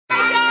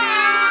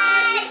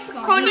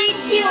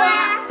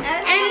Konnichiwa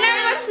and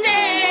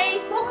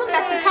Namaste. Welcome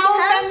back to Cow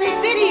Family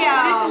Video.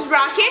 This is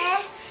Rocket.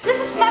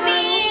 This is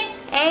Mommy.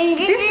 And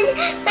this is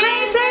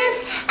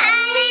Princess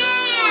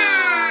Anaya.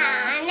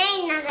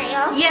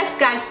 Yes,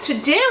 guys,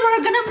 today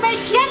we're gonna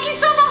make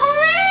yakisoba.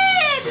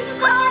 Hooray! This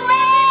is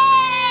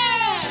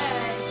hooray!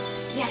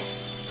 Yes.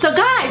 So,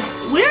 guys,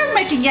 we're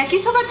making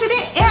yakisoba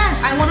today, and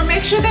I want to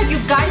make sure that you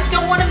guys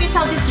don't want to miss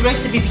out this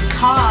recipe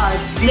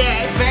because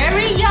it's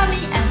very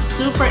yummy and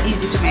super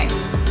easy to make.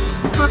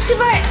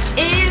 Yakisoba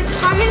is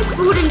common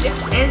food in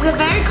Japan. It's a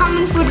very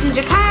common food in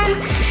Japan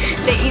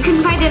that you can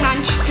find it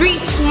on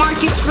streets,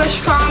 markets,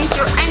 restaurants,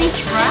 or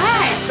anything.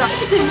 Right. So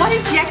basically, what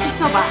is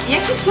yakisoba?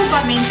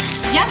 Yakisoba means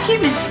yaki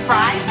means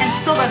fried and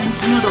soba means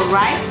noodle,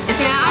 right?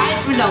 It's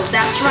fried noodle.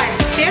 That's right.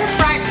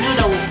 Stir-fried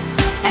noodle,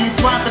 and it's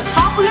one of the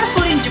popular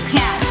food in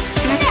Japan.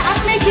 Okay,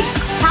 I'm making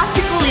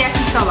classical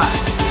yakisoba.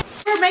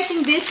 We're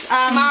making this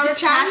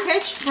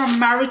package from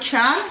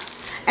Maruchan.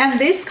 And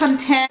this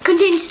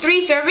contains 3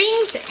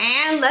 servings,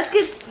 and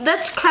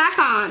let's crack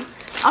on.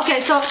 Okay,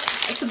 so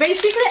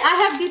basically I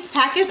have this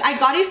package. I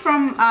got it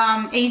from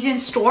Asian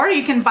store.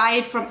 You can buy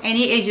it from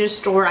any Asian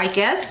store, I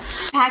guess.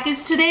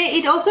 Package today,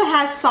 it also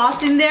has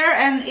sauce in there,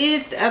 and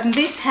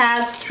this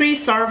has 3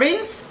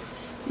 servings.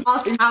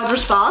 Sauce in outer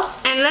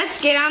sauce. And let's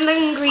get on the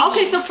ingredients.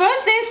 Okay, so for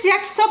this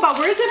yakisoba,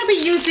 we're gonna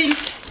be using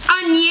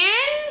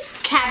onion,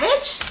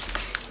 cabbage,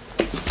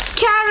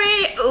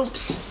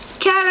 carrots,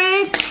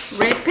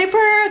 red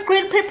pepper,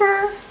 green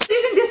pepper.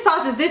 Using these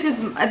sauces.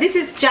 This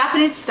is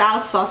Japanese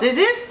style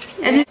sausages.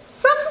 And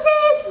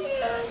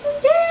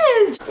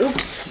sausages.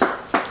 Oops.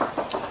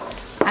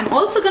 I'm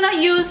also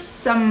gonna use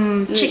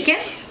some chicken.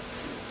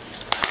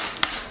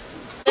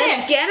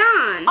 Let's get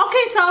on.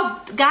 Okay, so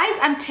guys,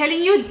 I'm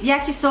telling you,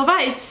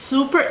 yakisoba is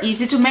super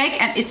easy to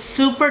make and it's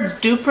super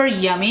duper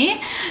yummy.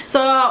 So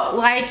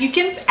like you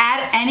can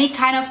add any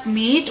kind of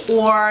meat,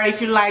 or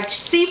if you like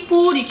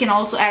seafood, you can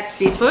also add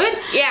seafood.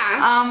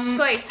 Yeah, it's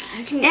like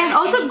you can. And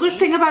also, good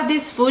thing about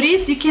this food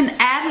is you can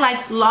add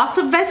like lots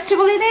of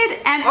vegetable in it,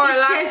 and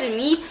lots of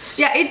meats.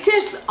 Yeah, it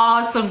tastes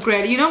awesome,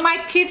 great. You know, my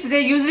kids,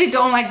 they usually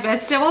don't like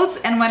vegetables,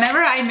 and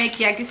whenever I make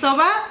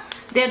yakisoba,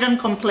 they don't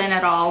complain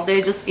at all.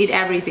 They just eat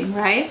everything,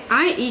 right?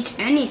 I eat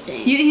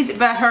anything. You eat,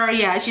 but her,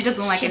 yeah, she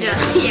doesn't like it.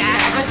 Yeah.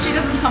 But she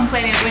doesn't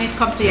complain when it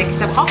comes to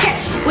yakisoba. Okay,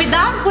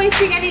 without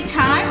wasting any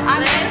time,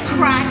 let's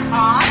crack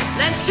on.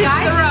 Let's hit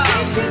the road.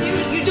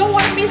 You don't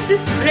want to miss this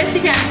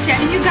recipe. I'm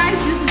telling you guys,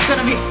 this is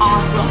gonna be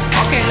awesome.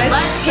 Okay,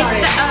 let's hit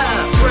the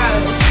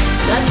road.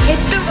 Let's hit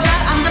the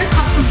road. I'm gonna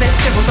cut some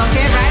vegetables.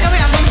 Okay, right away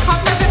I'm gonna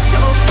cut the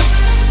vegetables.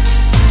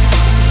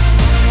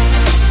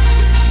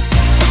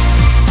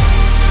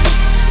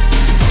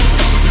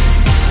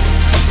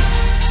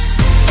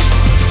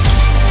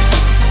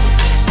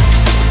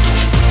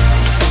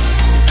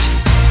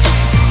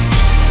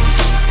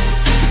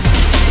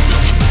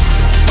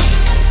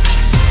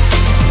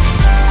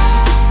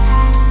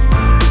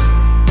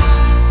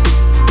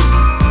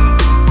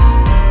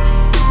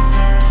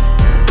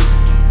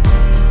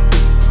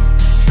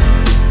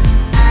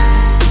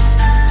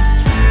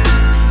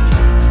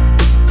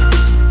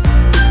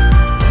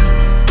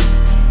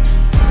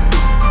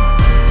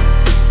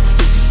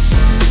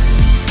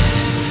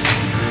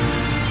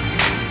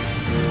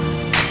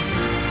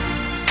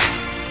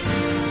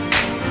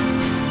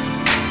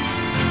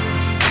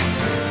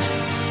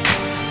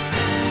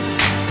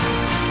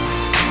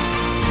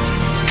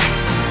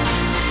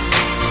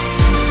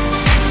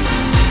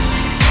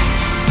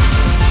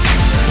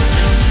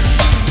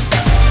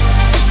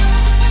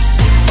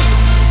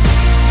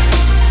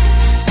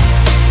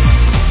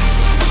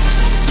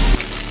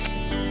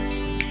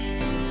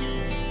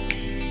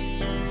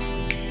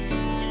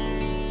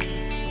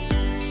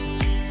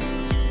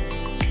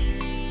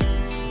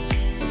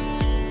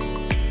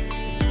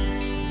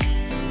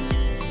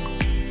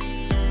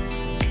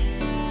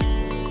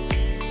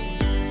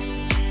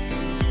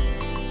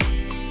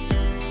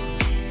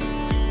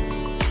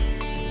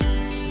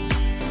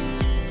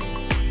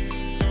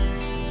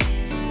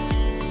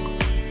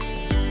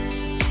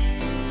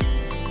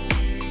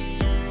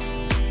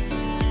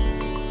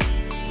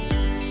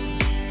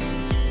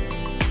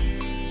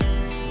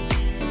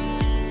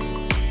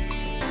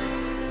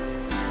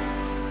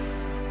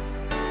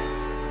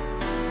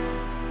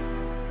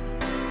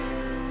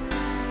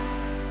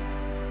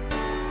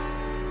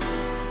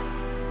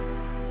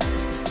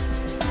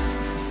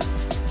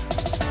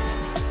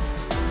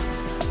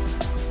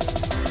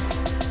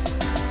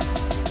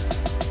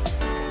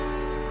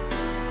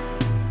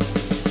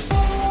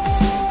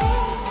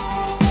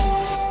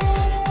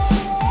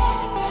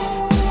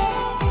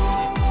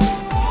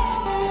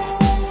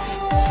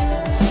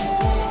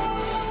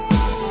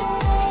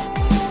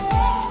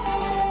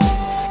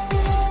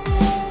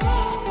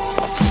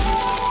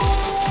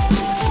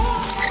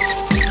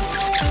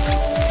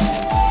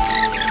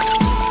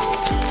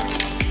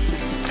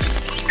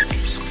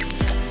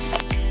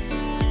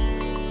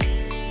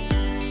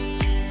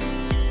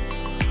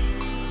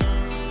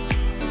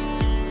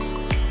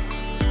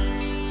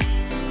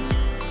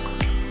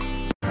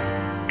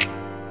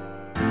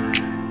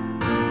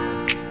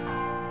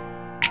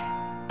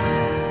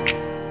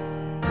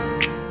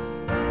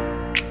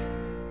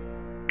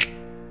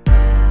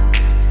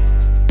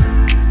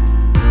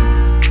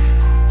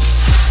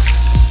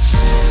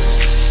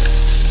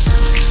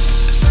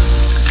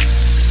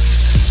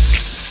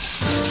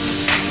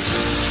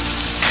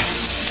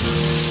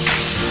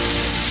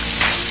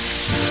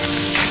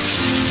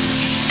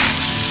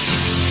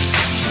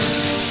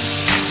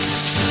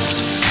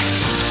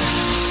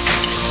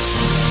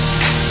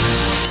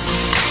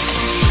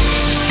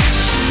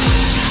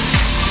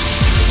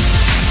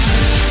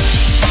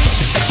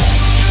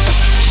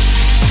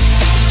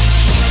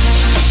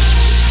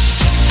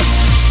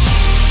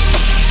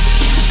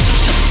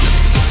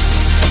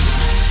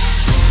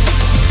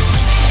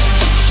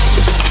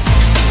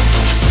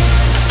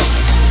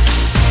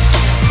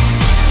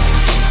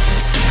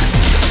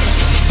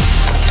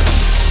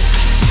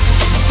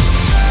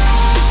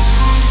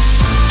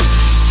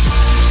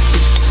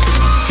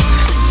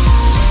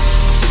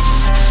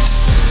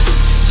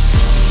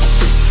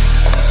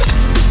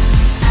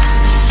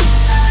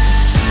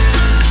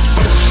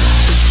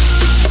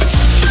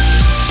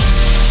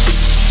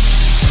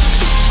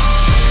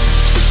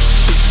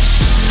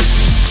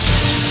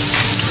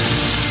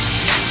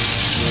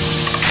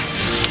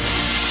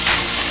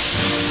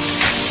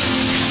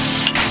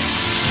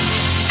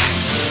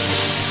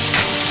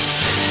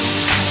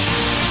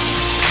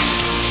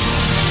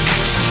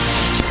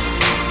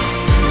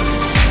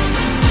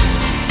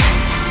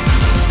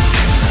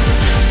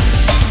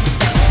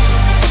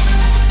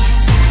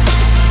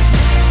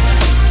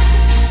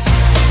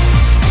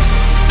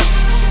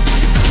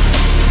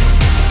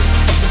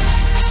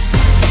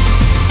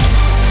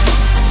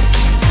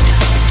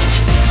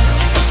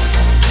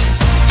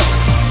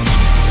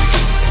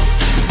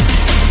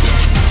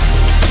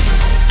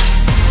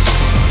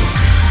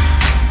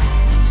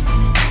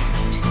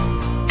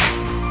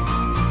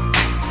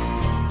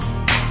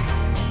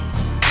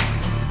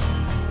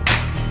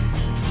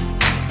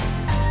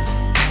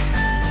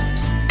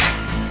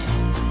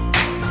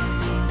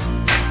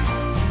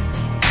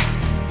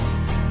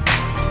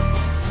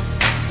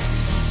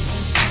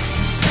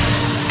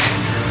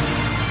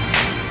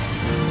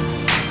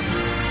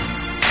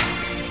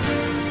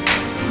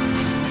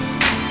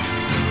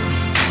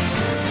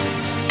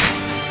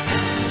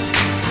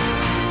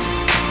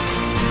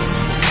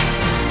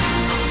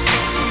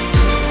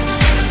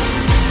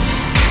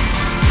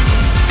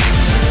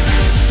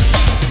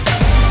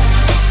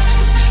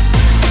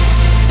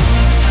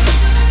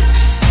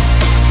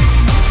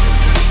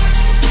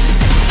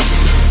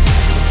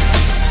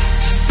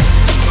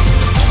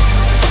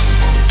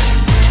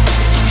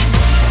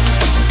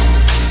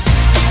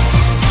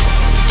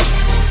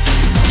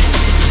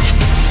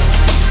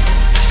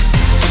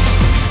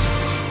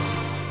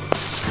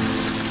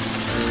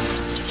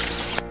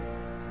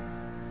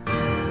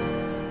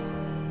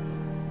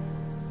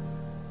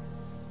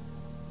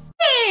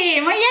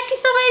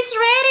 is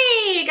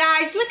ready,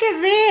 guys. Look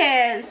at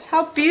this.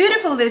 How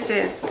beautiful this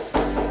is.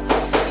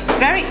 It's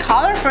very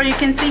colorful. You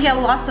can see here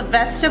lots of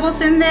vegetables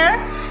in there.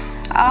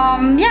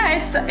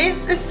 Yeah,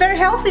 it's very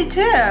healthy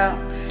too.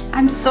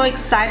 I'm so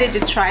excited to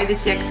try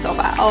this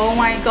yakisoba. Oh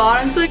my god,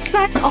 I'm so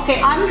excited. Okay,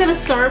 I'm gonna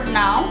serve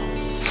now.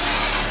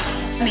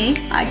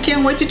 I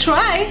can't wait to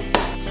try.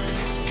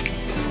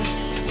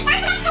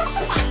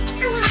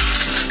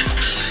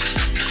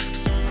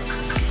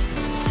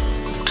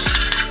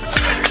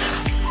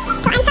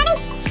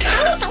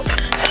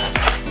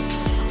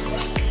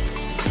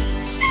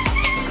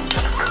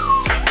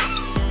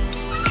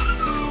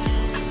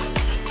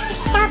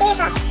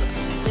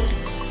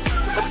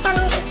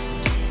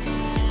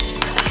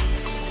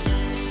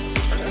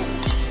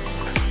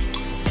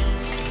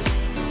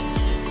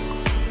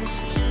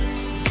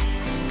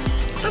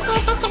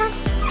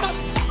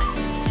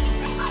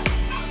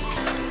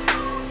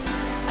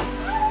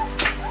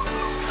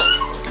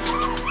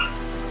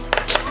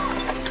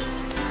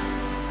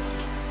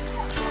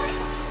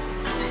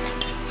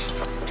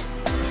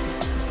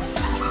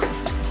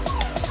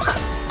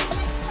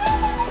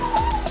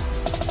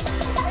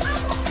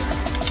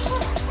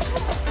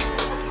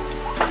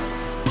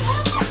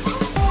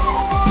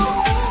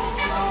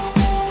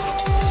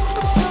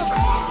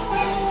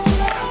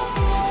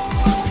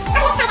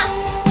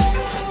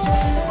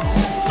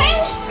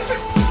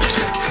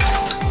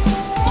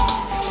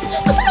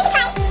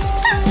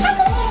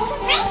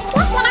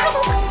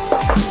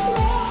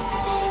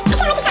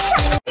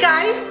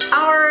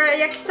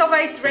 Yakisoba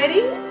is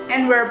ready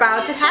and we're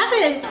about to have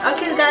it.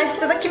 Okay guys,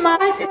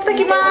 itadakimasu.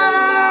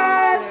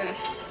 Itadakimasu.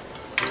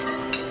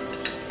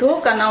 ど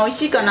うかな？美味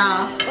しいか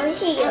な？美味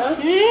しいよ。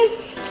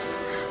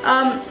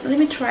Let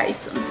me try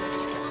some.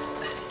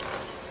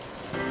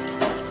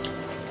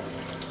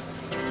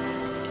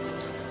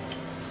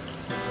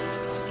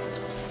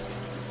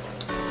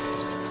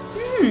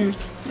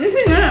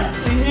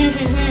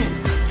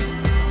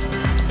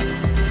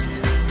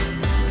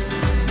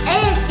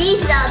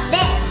 These are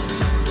best.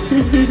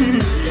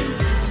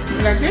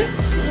 Like it?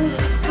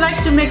 I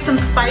like to make some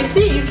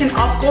spicy. You can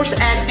of course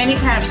add any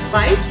kind of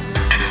spice.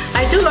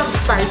 I do love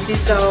spicy,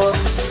 so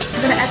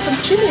I'm gonna add some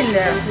chili in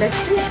there. Let's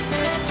see.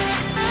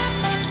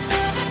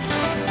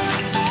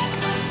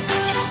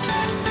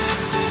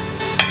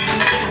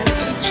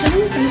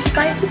 Chili and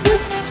spicy food.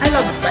 I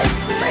love spicy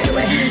food, by the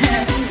way.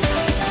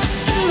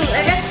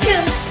 That's too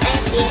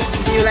spicy.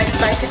 Do you like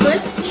spicy food?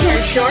 Are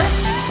you sure?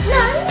 No,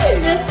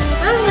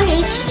 I'm gonna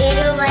eat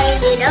little by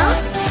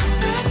little.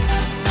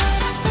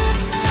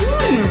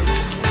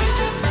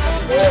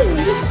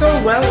 So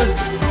well with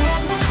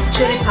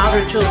chili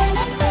powder too.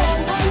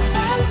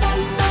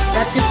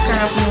 That gives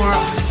kind of more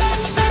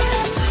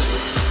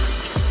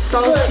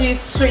salty,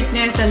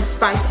 sweetness and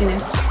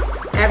spiciness.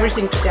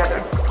 Everything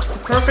together. It's a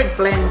perfect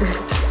blend.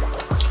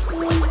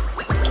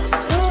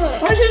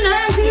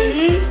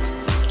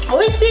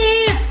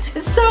 Oishi!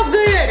 It's so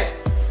good!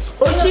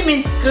 Oishi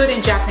means good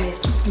in Japanese.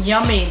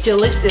 Yummy,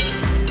 delicious.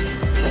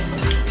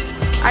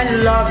 I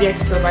love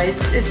yakisoba.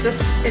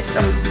 It's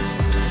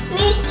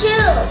Me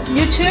too.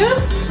 You too?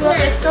 Love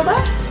yakisoba?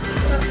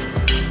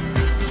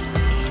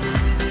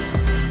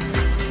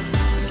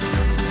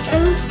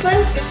 I'm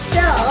going to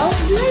sew.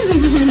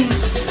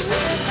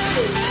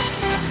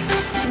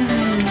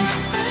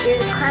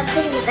 You're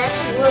cutting that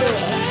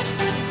woman.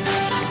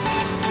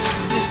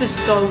 This is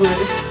so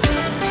good.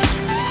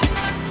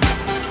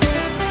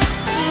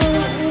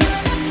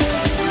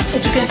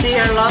 As you can see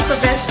here, lots of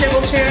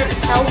vegetables here.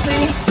 It's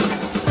healthy.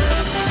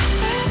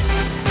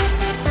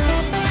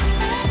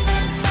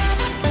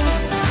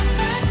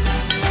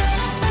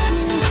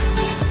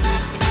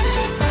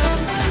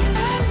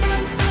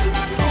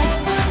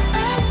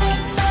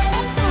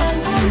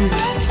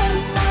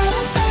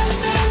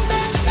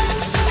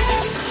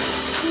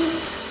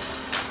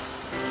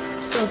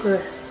 So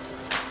good.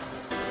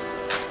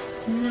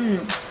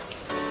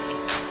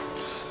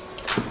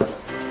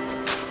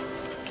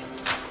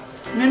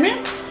 Mimi?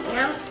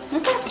 Yeah.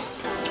 Okay.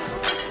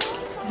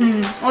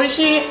 美味し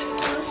い。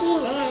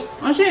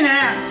美味しいね。美味しいね。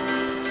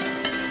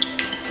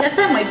野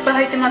菜もいっぱい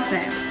入ってます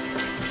ね。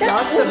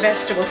Lots of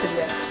vegetables in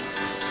there.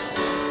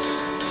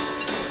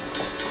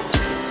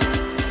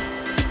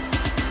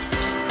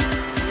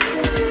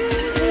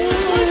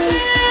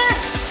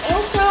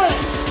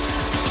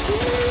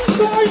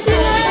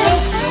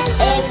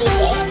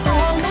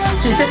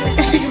 She says,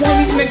 you want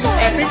me to make this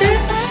every day?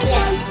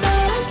 Yeah.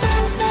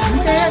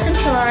 Okay, I can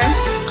try.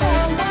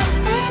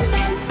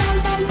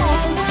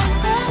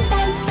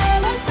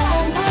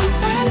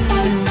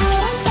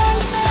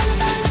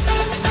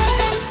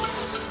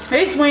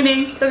 He's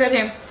winning. Look at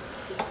him.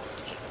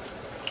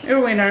 You're a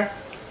winner.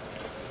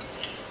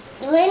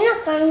 We're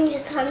not going to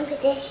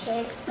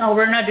competition. Oh,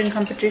 we're not doing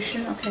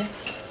competition? Okay.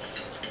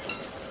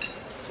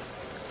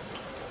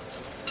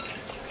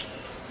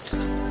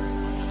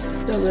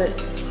 So good.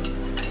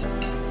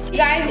 If you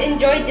guys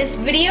enjoyed this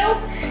video,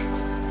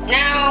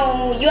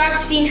 now you have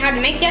seen how to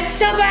make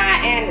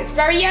yakisoba and it's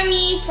very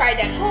yummy. Try it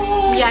at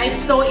home. Yeah,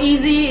 it's so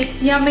easy,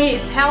 it's yummy,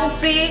 it's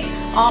healthy.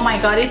 Oh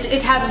my god,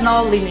 it has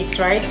no limits,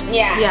 right?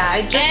 Yeah.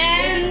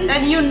 Yeah,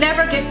 and you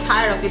never get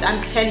tired of it, I'm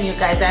telling you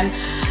guys. And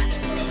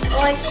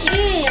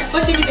어찌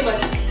어찌 맛?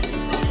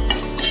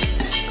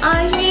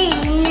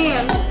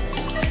 어찌는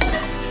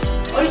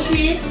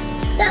옳지.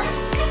 stop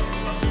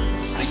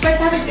이빨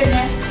tab을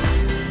때네.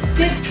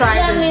 did try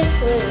yummy this.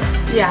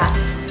 food. Yeah.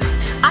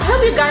 I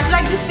hope you guys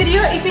like this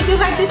video. If you do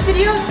like this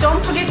video,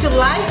 don't forget to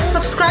like,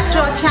 subscribe to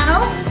our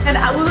channel, and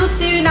we will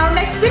see you in our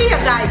next video,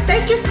 guys.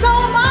 Thank you so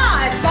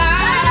much. Bye.